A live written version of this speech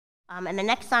And the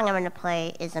next song I'm going to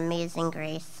play is Amazing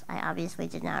Grace. I obviously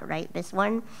did not write this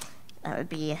one. That would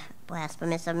be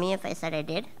blasphemous of me if I said I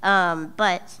did.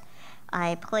 But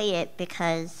I play it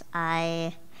because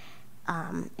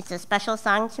it's a special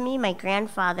song to me. My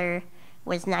grandfather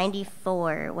was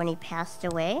 94 when he passed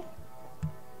away.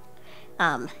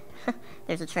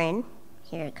 There's a train.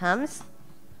 Here it comes.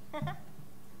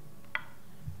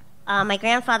 My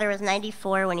grandfather was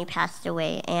 94 when he passed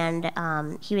away, and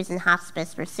he was in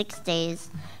hospice for 6 days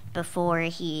before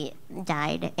he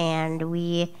died. And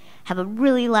we have a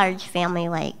really large family,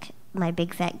 like my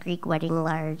big fat Greek wedding,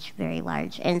 large, very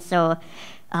large. And so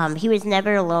he was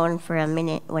never alone for a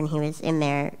minute when he was in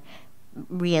there,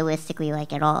 realistically,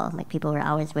 like at all. Like people were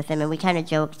always with him, and we kind of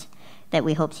joked that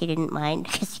we hoped he didn't mind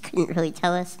because he couldn't really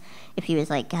tell us if he was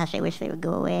like, gosh, I wish they would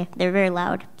go away. They're very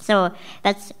loud. So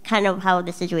that's kind of how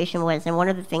the situation was. And one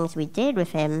of the things we did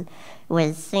with him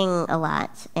was sing a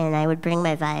lot. And I would bring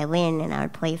my violin and I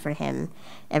would play for him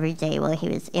every day while he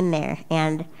was in there.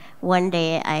 And one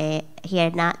day he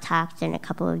had not talked in a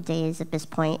couple of days at this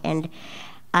point, and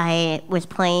I was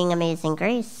playing Amazing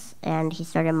Grace, and he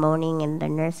started moaning, and the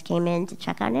nurse came in to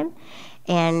check on him.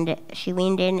 And she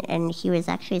leaned in, and he was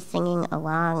actually singing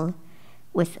along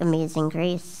with Amazing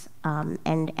Grace.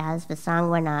 And as the song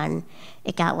went on,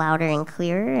 it got louder and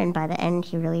clearer, and by the end,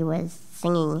 he really was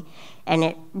singing. And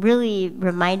it really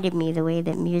reminded me the way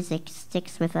that music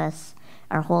sticks with us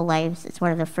our whole lives. It's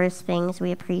one of the first things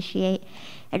we appreciate.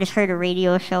 I just heard a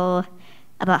radio show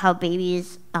about how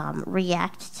babies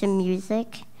react to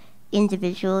music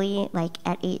individually, like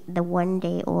at the 1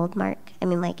 day old mark. I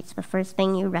mean, like it's the first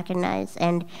thing you recognize,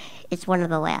 and it's one of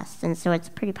the last, and so it's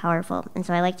pretty powerful. And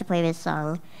so I like to play this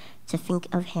song to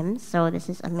think of him. So this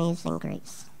is Amazing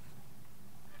Grace.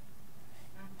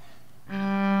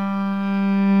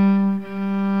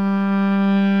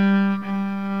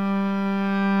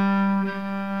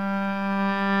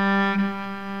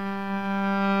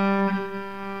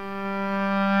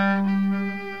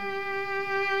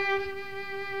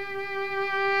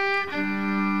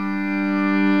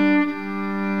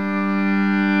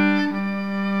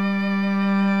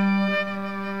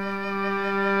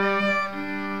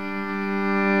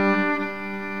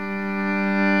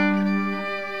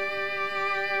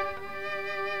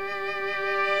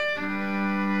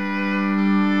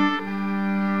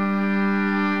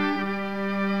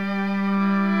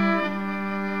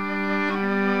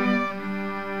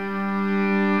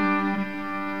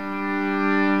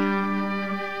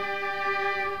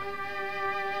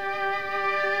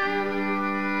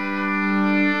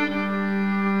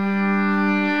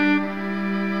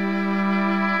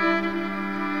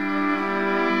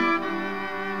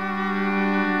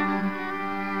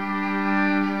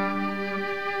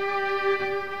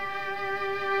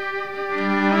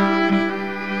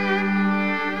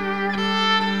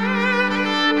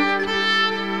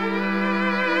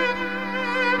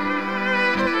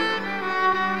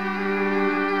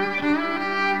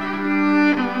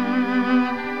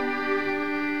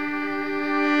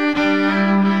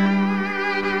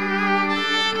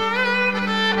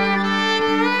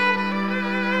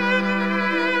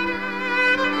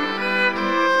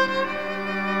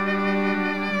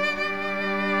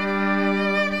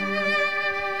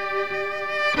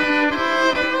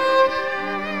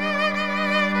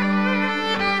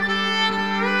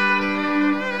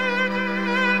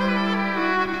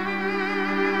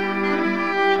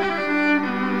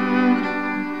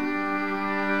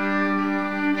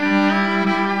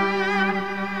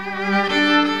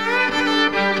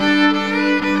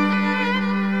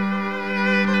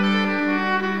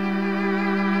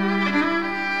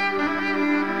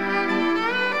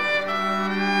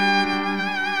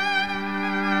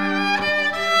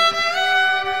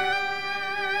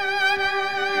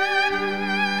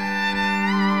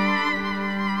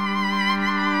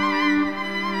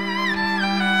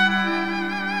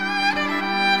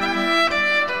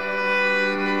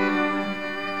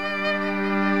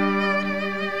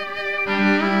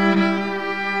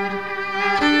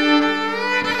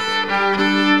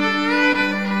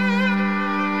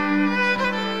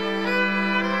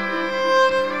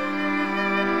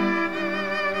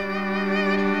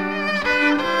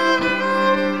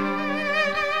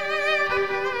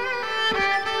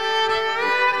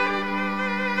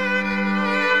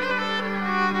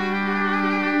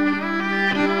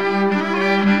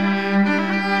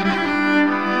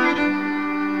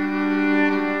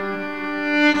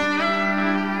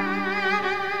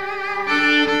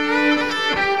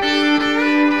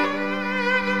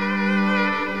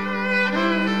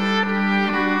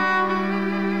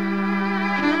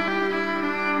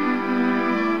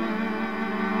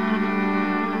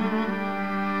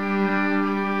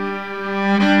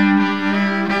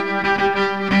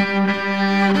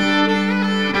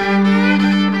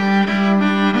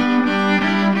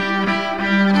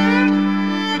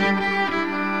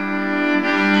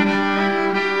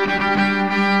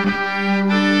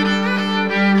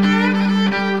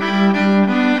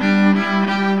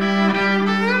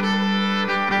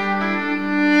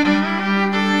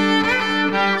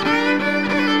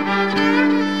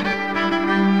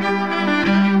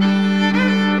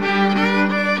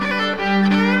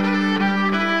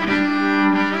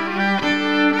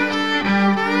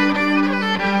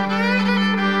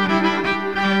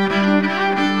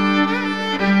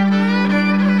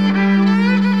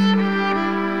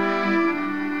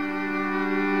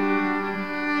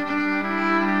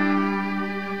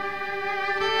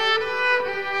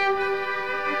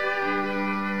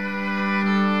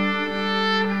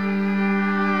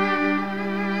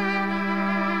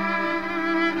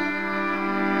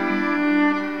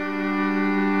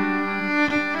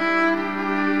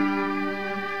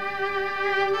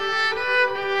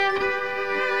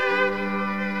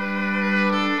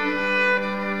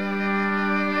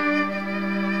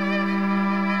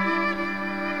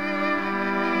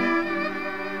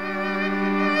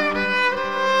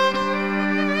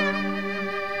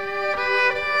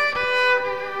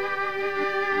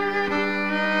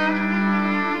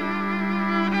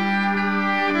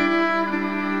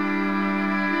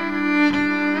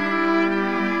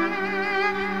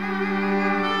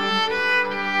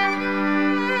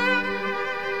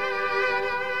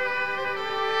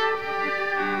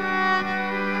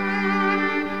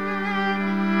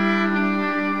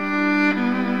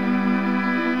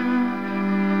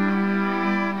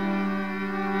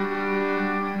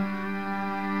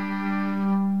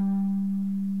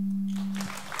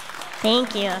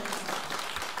 Thank you.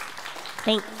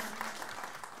 Thanks.